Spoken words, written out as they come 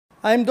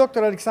I'm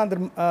Dr. Alexander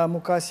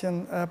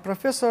Mukasian,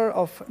 professor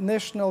of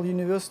National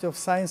University of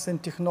Science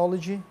and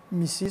Technology,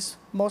 MISiSx,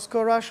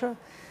 Moscow, Russia,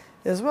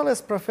 as well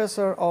as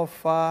professor of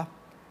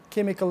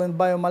Chemical and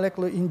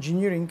Biomolecular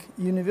Engineering,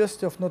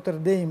 University of Notre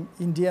Dame,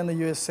 Indiana,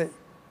 USA.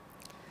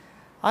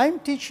 I'm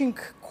teaching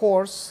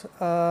course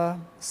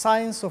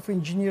Science of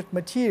Engineered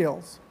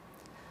Materials,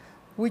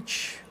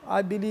 which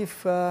I believe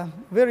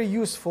very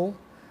useful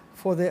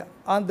for the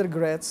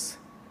undergrads,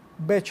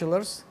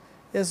 bachelors,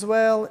 as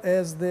well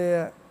as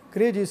the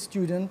graduate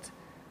student,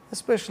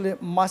 especially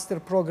master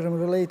program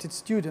related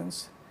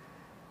students,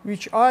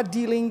 which are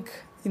dealing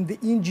in the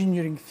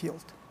engineering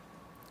field.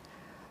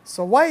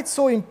 So why it's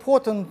so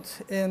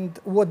important and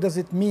what does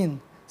it mean,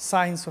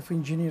 science of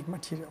engineered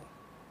material?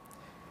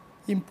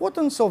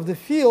 Importance of the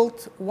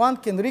field one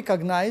can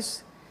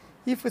recognize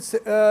if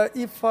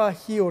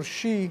he or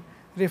she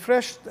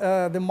refreshed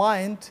the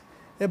mind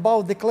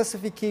about the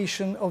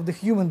classification of the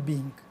human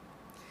being.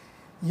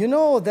 You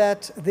know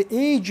that the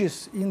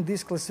ages in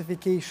this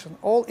classification,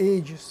 all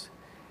ages,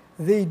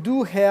 they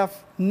do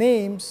have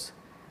names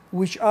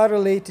which are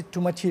related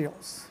to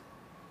materials.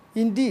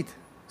 Indeed,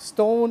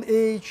 Stone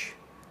Age,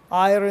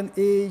 Iron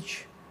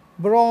Age,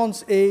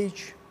 Bronze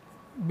Age,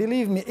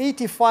 believe me,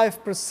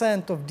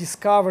 85% of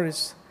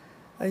discoveries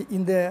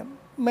in the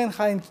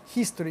mankind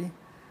history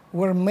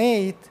were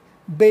made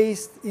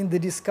based in the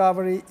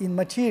discovery in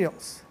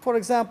materials. For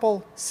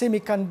example,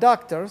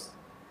 semiconductors,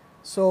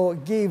 so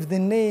gave the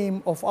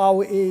name of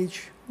our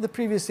age, the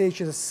previous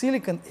age is a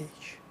silicon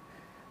age.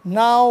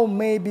 Now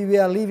maybe we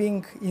are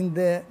living in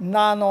the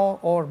nano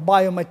or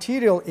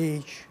biomaterial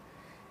age,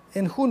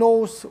 and who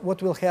knows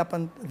what will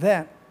happen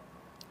then.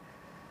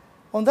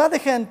 On the other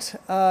hand,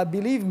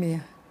 believe me,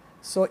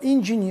 so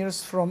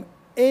engineers from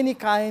any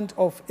kind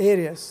of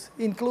areas,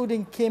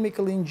 including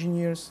chemical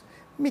engineers,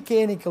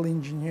 mechanical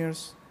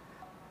engineers,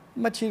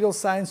 material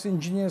science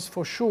engineers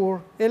for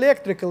sure,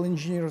 electrical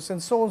engineers,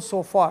 and so on and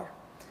so forth,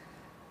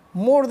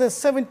 more than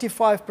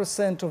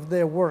 75% of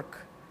their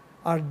work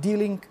are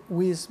dealing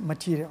with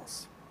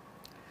materials.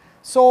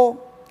 So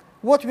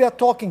what we are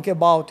talking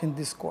about in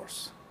this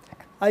course?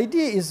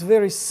 Idea is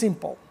very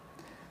simple.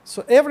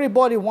 So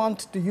everybody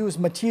wants to use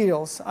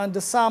materials under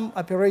some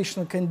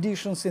operational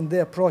conditions in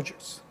their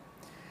projects.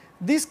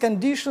 These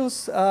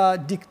conditions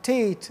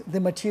dictate the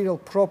material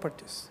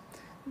properties.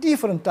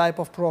 Different type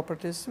of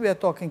properties. We are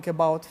talking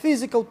about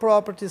physical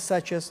properties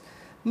such as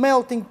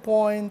melting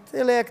point,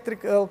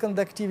 electrical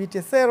conductivity,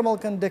 thermal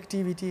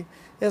conductivity,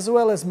 as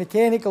well as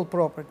mechanical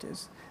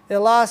properties,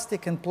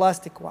 elastic and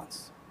plastic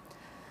ones.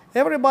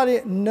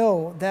 Everybody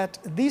knows that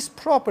these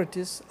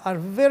properties are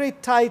very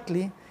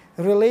tightly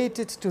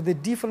related to the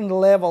different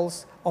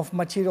levels of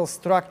material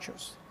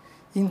structures,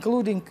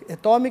 including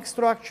atomic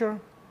structure,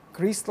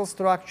 crystal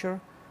structure,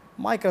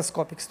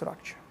 microscopic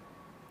structure.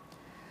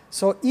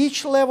 So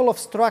each level of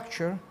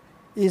structure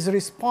is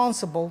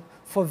responsible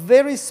for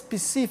very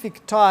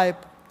specific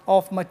type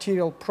of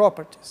material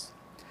properties.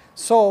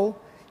 So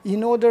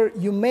in order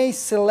you may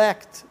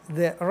select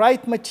the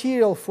right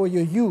material for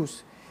your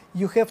use,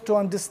 you have to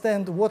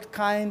understand what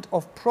kind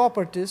of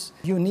properties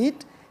you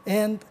need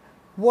and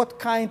what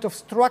kind of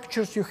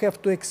structures you have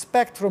to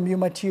expect from your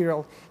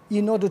material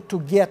in order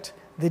to get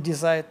the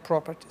desired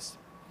properties.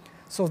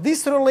 So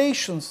these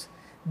relations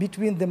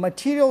between the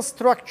material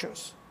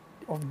structures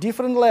of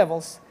different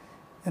levels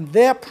and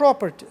their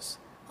properties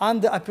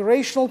under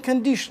operational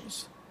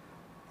conditions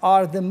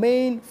are the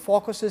main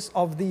focuses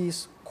of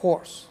this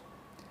course.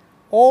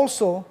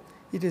 Also,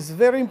 it is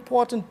very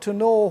important to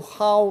know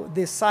how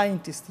the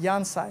scientists,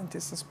 young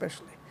scientists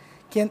especially,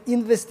 can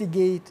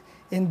investigate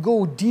and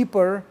go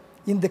deeper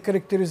in the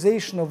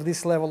characterization of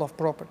this level of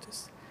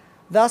properties.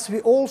 Thus,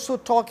 we're also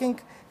talking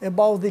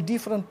about the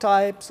different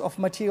types of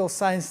material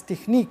science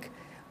technique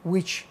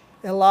which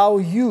allow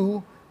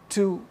you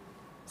to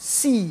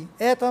see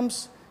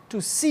atoms, to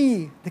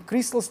see the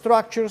crystal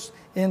structures,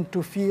 and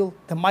to feel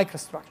the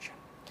microstructure.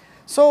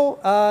 So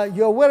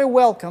you're very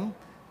welcome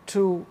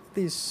to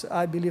this,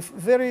 I believe,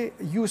 very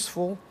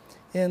useful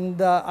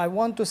and I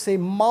want to say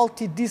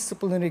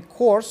multidisciplinary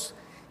course.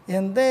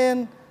 And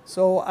then,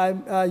 so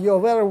you're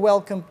very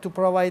welcome to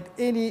provide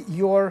any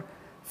your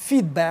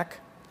feedback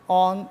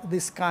on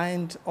this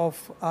kind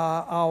of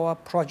our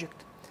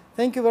project.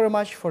 Thank you very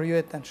much for your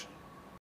attention.